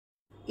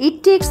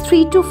It takes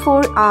 3 to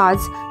 4 hours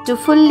to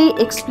fully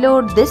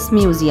explore this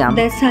museum.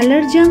 The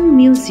Salarjung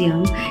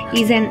Museum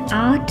is an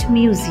art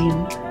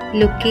museum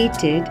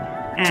located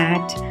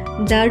at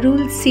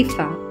Darul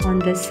Sifa on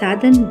the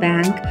southern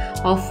bank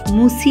of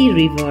Musi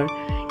River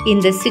in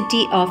the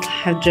city of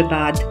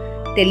Hyderabad,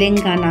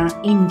 Telangana,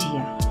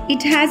 India.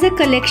 It has a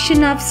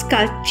collection of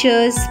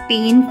sculptures,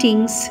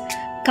 paintings,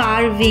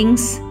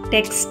 carvings,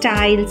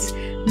 textiles,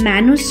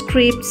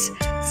 manuscripts,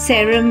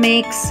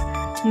 ceramics,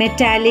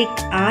 metallic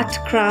art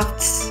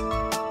crafts,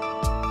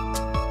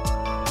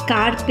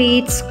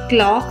 carpets,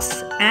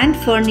 clocks and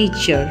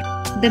furniture.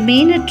 The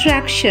main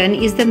attraction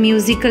is the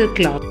musical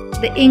clock.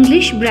 The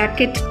English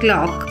bracket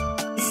clock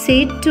is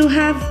said to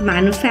have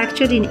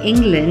manufactured in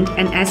England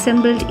and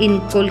assembled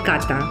in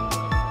Kolkata.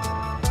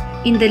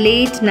 In the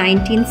late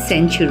 19th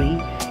century,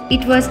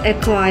 it was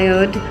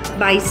acquired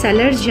by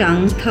Salar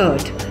Jung III,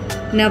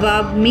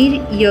 Nawab Mir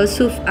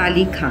Yusuf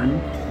Ali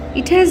Khan.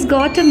 It has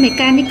got a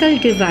mechanical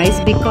device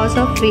because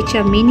of which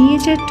a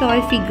miniature toy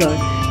figure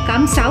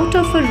comes out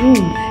of a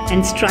room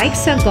and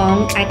strikes a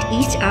gong at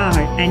each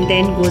hour and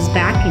then goes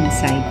back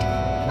inside.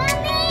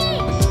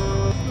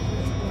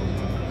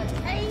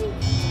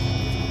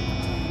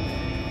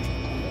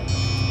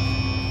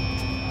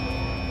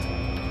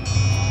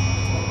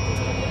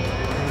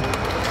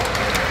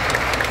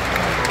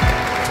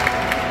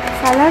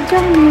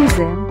 Salarjung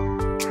Museum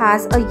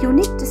has a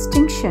unique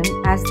distinction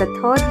as the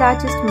third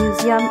largest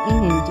museum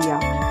in India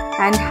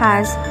and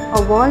has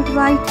a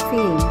worldwide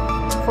fame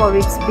for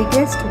its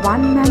biggest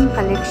one-man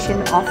collection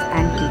of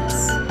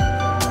antiques.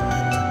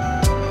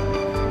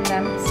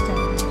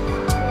 Lampstand.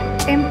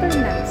 Temple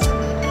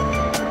lampstand.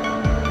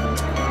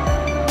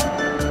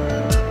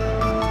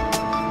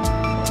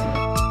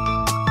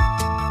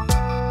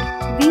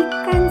 We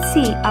can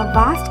see a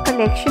vast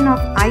collection of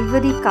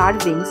ivory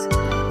carvings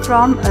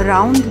from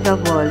around the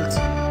world.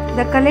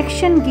 The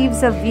collection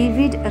gives a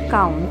vivid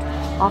account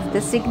of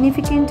the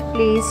significant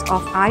place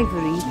of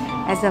ivory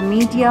as a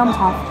medium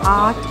of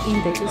art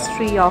in the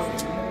history of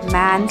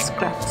man's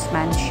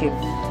craftsmanship.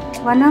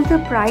 One of the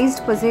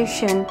prized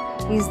possessions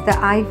is the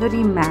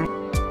ivory mat,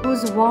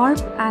 whose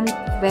warp and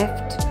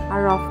weft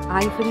are of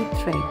ivory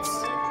threads.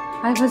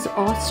 I was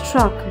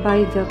awestruck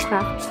by the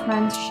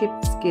craftsmanship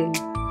skill.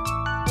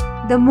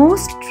 The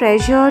most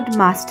treasured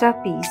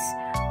masterpiece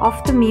of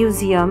the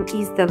museum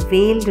is the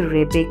Veiled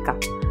Rebecca,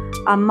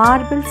 a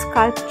marble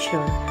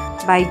sculpture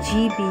by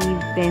Giovanni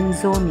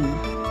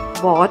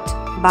Benzoni, bought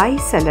by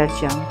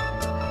Salarjung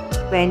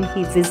when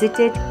he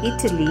visited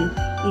Italy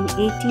in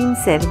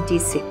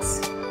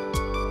 1876.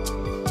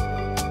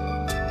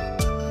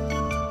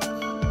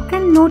 You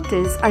can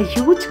notice a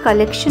huge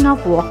collection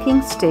of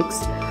walking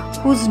sticks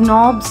whose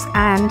knobs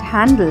and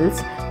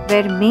handles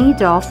were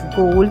made of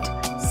gold,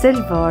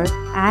 silver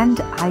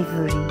and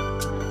ivory.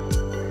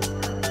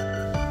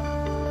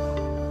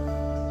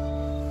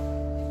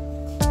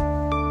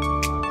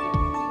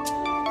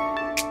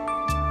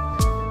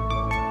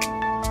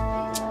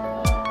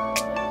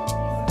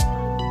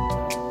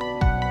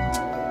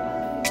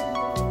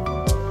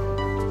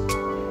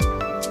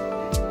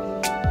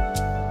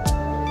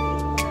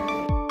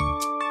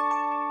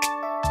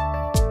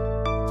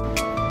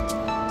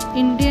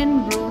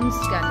 Indian Bronze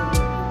Gallery.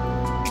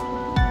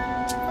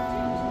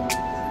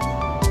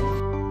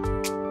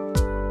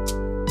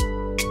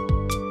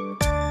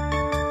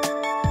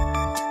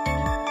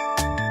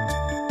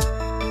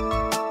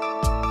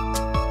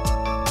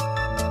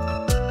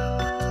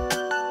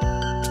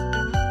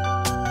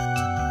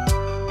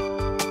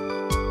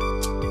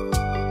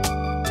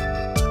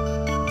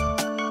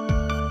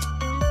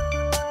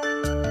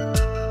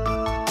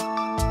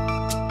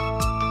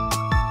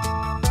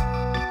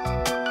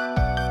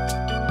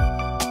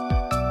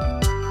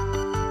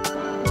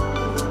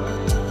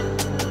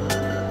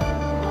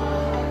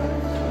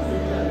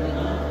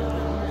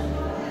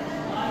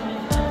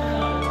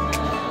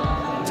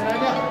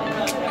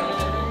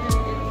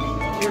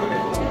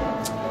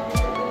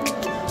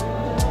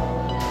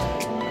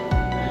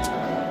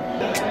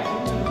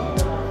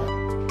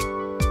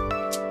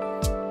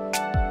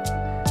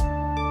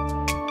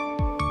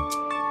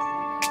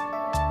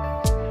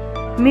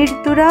 Mir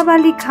Turab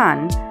Ali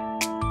Khan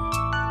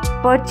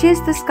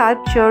purchased the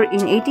sculpture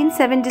in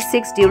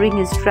 1876 during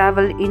his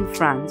travel in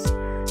France.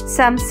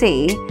 Some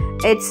say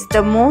it's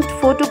the most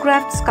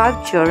photographed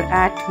sculpture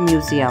at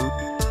museum.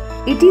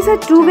 It is a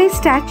two-way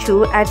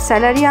statue at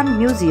Salarjung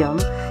Museum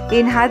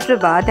in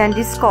Hyderabad and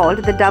is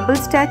called the double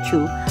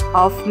statue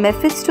of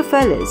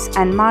Mephistopheles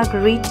and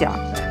Margaretta.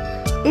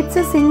 It's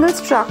a single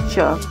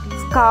structure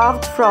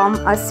carved from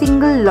a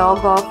single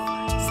log of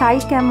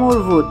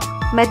sycamore wood.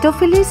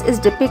 Mephistopheles is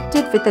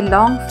depicted with a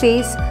long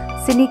face,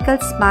 cynical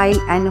smile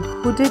and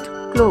hooded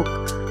cloak,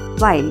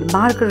 while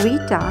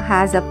Margaretta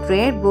has a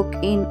prayer book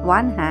in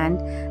one hand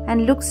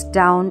and looks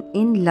down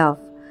in love.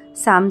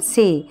 Some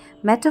say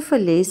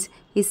Mephistopheles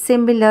is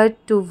similar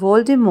to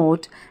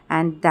Voldemort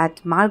and that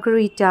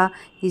Margaretta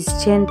is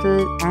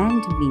gentle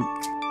and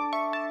meek.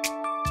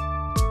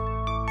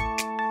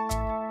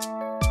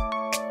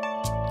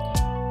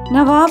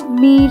 Nawab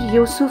Mir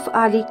Yusuf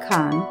Ali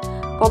Khan,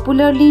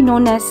 popularly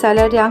known as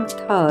Salarjung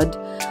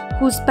III,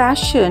 whose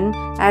passion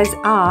as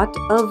art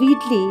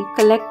avidly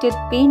collected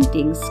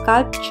paintings,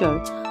 sculpture,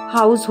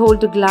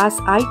 household glass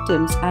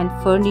items and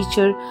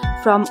furniture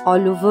from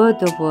all over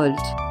the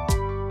world.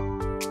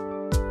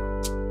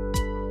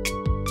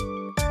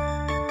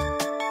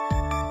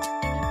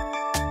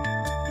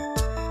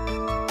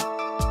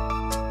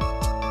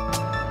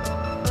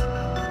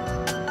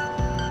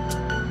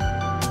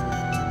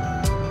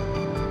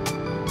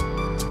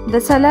 The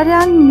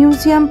Salarjung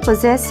Museum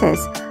possesses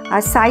a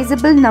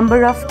sizable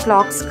number of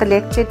clocks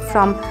collected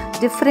from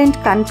different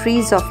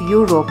countries of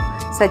Europe,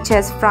 such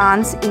as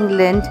France,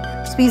 England,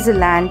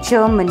 Switzerland,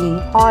 Germany,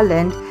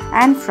 Holland,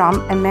 and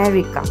from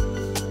America.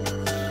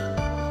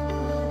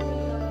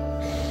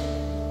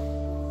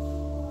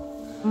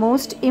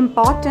 Most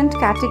important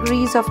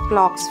categories of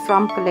clocks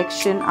from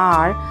collection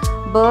are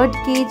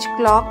birdcage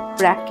clock,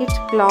 bracket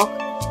clock,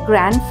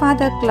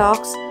 grandfather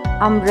clocks,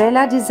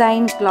 umbrella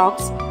design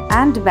clocks,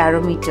 and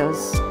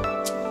barometers.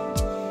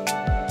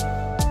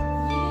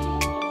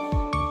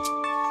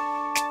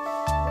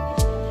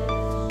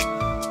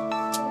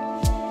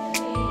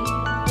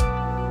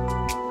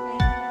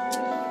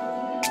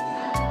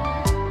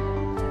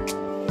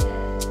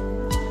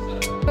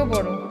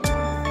 বড়